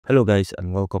Hello guys,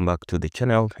 and welcome back to the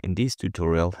channel. In this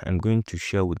tutorial I'm going to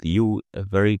share with you a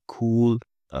very cool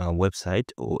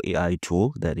website or AI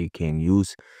tool that you can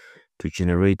use to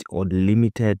generate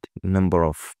unlimited number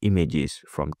of images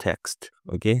from text.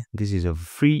 Okay, this is a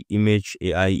free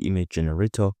AI image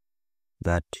generator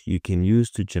that you can use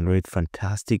to generate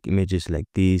fantastic images like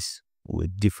this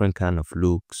with different kind of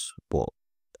looks, but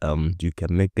you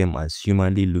can make them as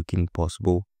humanly looking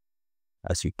possible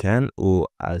as you can, or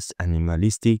as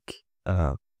animalistic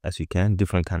as you can,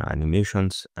 different kind of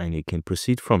animations, and you can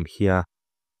proceed from here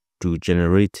to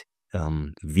generate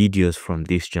videos from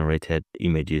these generated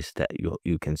images that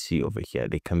you can see over here.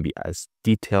 They can be as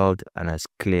detailed and as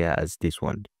clear as this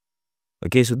one.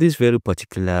 Okay, so this very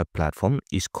particular platform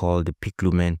is called the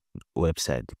Piclumen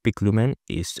website. Piclumen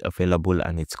is available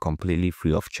and it's completely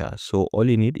free of charge. So all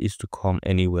you need is to come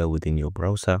anywhere within your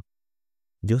browser.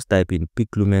 Just type in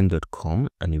piclumen.com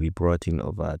and you'll be brought in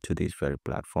over to this very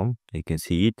platform. You can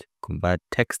see it, convert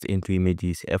text into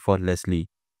images effortlessly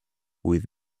with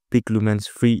Piclumen's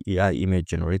free AI image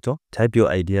generator. Type your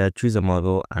idea, choose a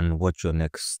model, and watch your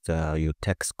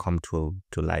text come to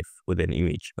life with an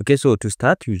image. Okay, so to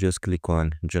start, you just click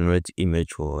on generate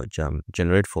image for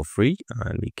generate for free,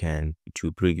 and we can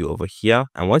bring you over here.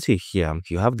 And once you're here,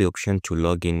 you have the option to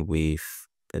log in with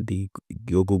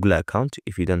your Google account.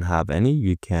 If you don't have any,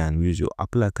 you can use your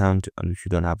Apple account, and if you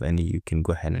don't have any, you can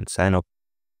go ahead and sign up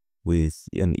with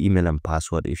an email and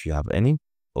password if you have any,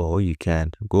 or you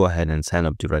can go ahead and sign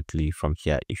up directly from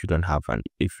here if you don't have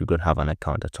an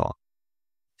account at all.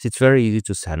 So it's very easy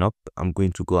to sign up. I'm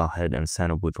going to go ahead and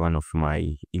sign up with one of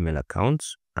my email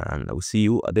accounts, and I will see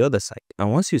you at the other side.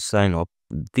 And once you sign up,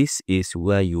 this is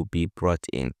where you'll be brought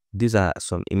in. These are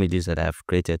some images that I've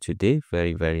created today.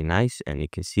 Very nice, and you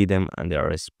can see them and their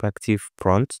respective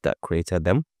prompts that created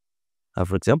them.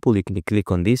 For example, you can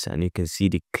click on this and you can see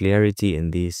the clarity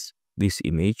in this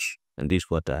image, and this is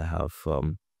what I have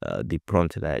the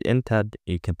prompt that I entered.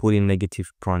 You can put in negative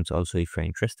prompts also if you're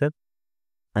interested,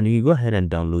 and you go ahead and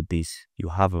download this. You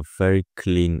have a very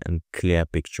clean and clear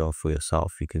picture for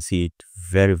yourself. You can see it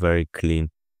very clean,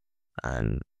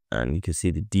 and you can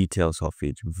see the details of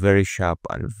it, very sharp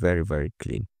and very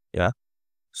clean. Yeah,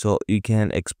 so you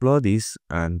can explore this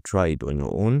and try it on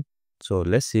your own. So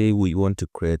let's say we want to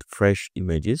create fresh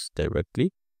images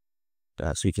directly.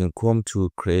 So you can come to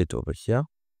create over here.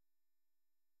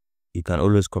 You can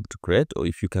always come to create, or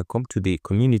if you can come to the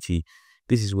community,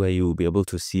 this is where you will be able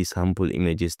to see sample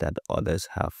images that others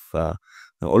have.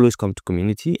 Always come to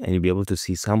community and you'll be able to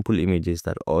see sample images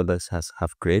that others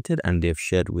have created and they've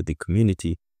shared with the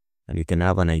community, and you can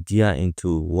have an idea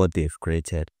into what they've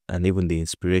created and even the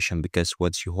inspiration, because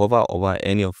once you hover over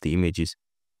any of the images,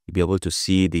 you'll be able to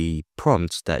see the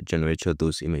prompts that generated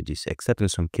those images, except in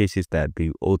some cases that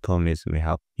the author may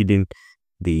have hidden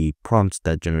the prompts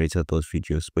that generated those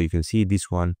videos. But you can see this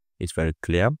one is very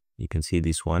clear. You can see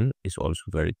this one is also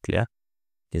very clear.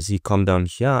 You can see, come down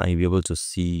here and you'll be able to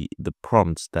see the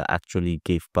prompts that actually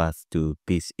gave birth to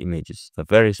these images. They're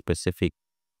very specific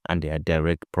and they are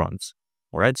direct prompts.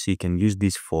 All right, so you can use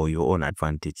this for your own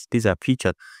advantage. These are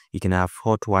featured. You can have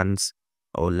hot ones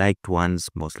or liked ones,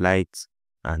 most liked,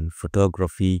 and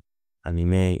photography,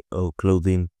 anime, or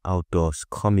clothing, outdoors,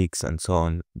 comics, and so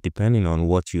on. Depending on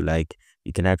what you like,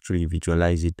 you can actually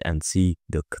visualize it and see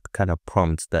the kind of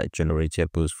prompts that generated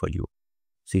those for you.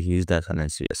 So you can use that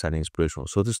as an inspiration.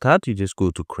 So to start, you just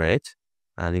go to create,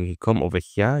 and then you come over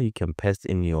here. You can paste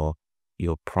in your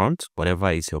prompt,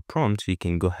 whatever is your prompt. You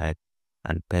can go ahead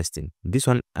and paste in. This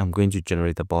one, I'm going to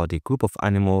generate about a group of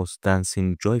animals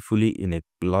dancing joyfully in a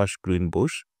lush green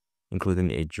bush,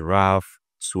 including a giraffe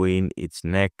swaying its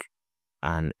neck,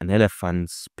 and an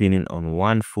elephant spinning on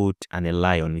one foot, and a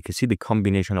lion. You can see the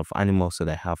combination of animals that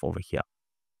I have over here.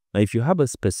 Now, if you have a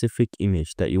specific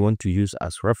image that you want to use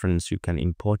as reference, you can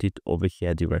import it over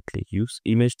here directly. Use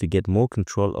image to get more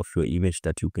control of your image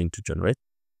that you're going to generate.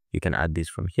 You can add this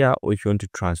from here, or if you want to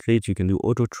translate, you can do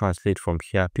auto translate from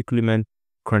here. Piclumen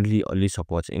currently only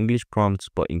supports English prompts,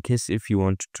 but in case if you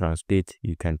want to translate,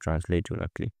 you can translate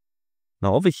directly.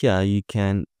 Now over here, you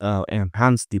can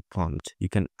enhance the prompt. You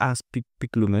can ask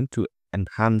Piclumen to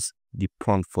enhance the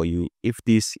prompt for you. If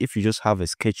you just have a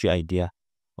sketchy idea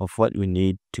of what you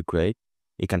need to create,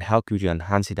 it can help you to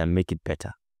enhance it and make it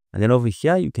better. And then over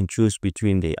here, you can choose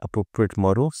between the appropriate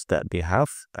models that they have.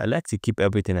 I like to keep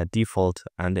everything at default,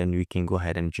 and then we can go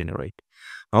ahead and generate.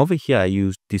 Now over here,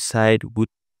 you decide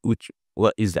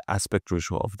what is the aspect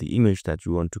ratio of the image that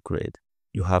you want to create.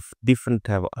 You have different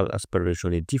type of aspect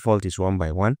ratio. The default is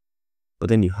 1:1, but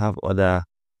then you have other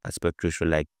aspect ratio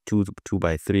like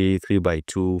 2:3,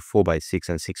 3:2, 4:6,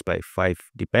 and 6:5,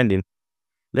 depending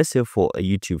Let's say for a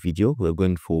YouTube video, we're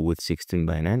going for with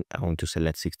 16:9. I want to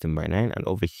select 16:9, and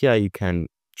over here you can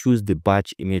choose the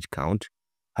batch image count.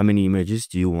 How many images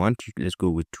do you want? Let's go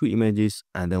with 2 images,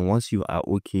 and then once you are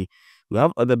okay, we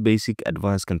have other basic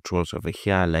advanced controls over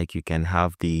here, like you can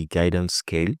have the guidance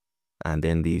scale, and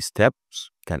then the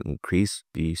steps can increase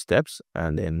the steps,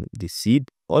 and then the seed.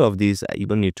 All of these, you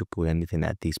don't need to put anything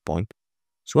at this point.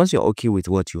 So once you're okay with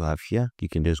what you have here, you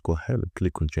can just go ahead and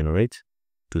click on generate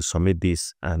to submit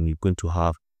this, and you're going to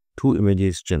have 2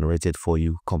 images generated for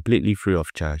you completely free of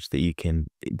charge that you can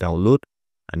download,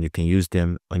 and you can use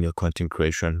them on your content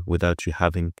creation without you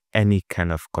having any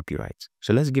kind of copyright.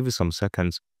 So let's give it some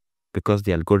seconds, because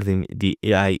the algorithm, the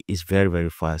AI is very, very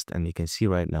fast, and you can see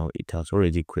right now it has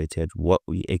already created what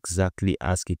we exactly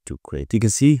ask it to create. You can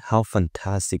see how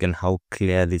fantastic and how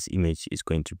clear this image is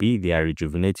going to be. They are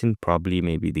rejuvenating. Probably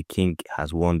maybe the king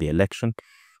has won the election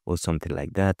or something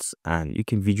like that, and you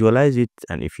can visualize it.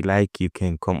 And if you like, you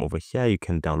can come over here, you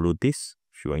can download this.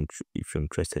 If you're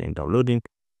interested in downloading,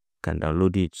 you can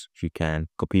download it. You can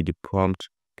copy the prompt.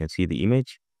 You can see the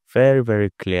image, very,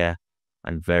 very clear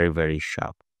and very, very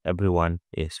sharp. Everyone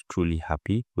is truly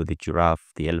happy with the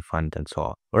giraffe, the elephant, and so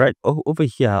on. All right, over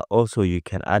here also you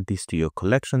can add this to your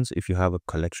collections. If you have a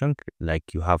collection, like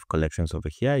you have collections over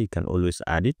here, you can always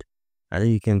add it, and then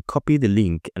you can copy the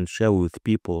link and share with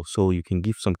people. So you can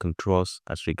give some controls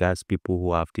as regards people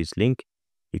who have this link.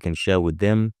 You can share with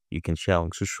them. You can share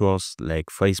on socials like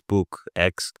Facebook,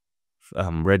 X,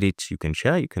 Reddit. You can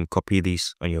share. You can copy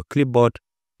this on your clipboard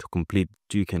to complete.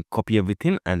 You can copy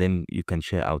everything, and then you can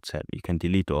share outside. You can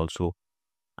delete also,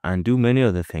 and do many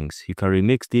other things. You can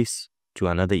remix this to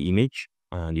another image,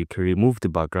 and you can remove the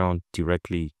background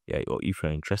directly, or if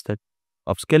you're interested.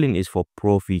 Upscaling is for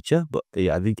pro feature, but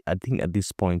I think at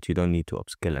this point you don't need to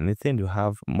upscale anything. You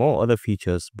have more other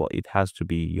features, but it has to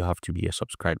be, you have to be a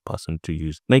subscribed person to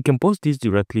use. Now you can post this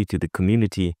directly to the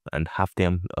community and have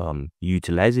them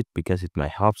utilize it, because it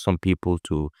might help some people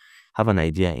to have an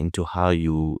idea into how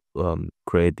you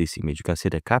create this image. You can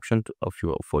set a caption of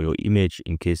for your image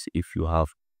in case if you have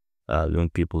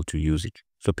young people to use it.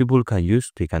 So people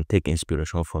they can take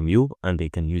inspiration from you, and they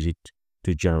can use it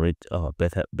to generate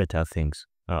better things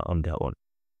on their own.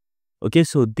 Okay,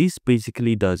 so this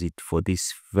basically does it for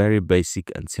this very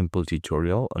basic and simple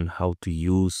tutorial on how to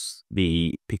use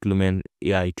the Piclumen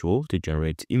AI tool to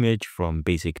generate image from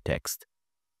basic text.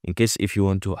 In case if you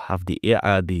want to have the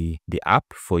app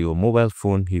for your mobile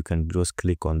phone, you can just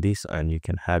click on this and you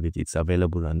can have it. It's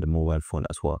available on the mobile phone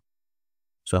as well.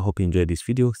 So I hope you enjoyed this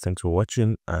video. Thanks for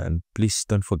watching, and please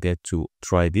don't forget to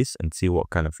try this and see what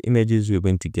kind of images you're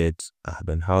going to get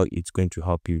and how it's going to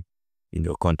help you in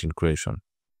your content creation.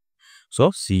 So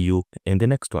see you in the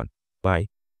next one. Bye.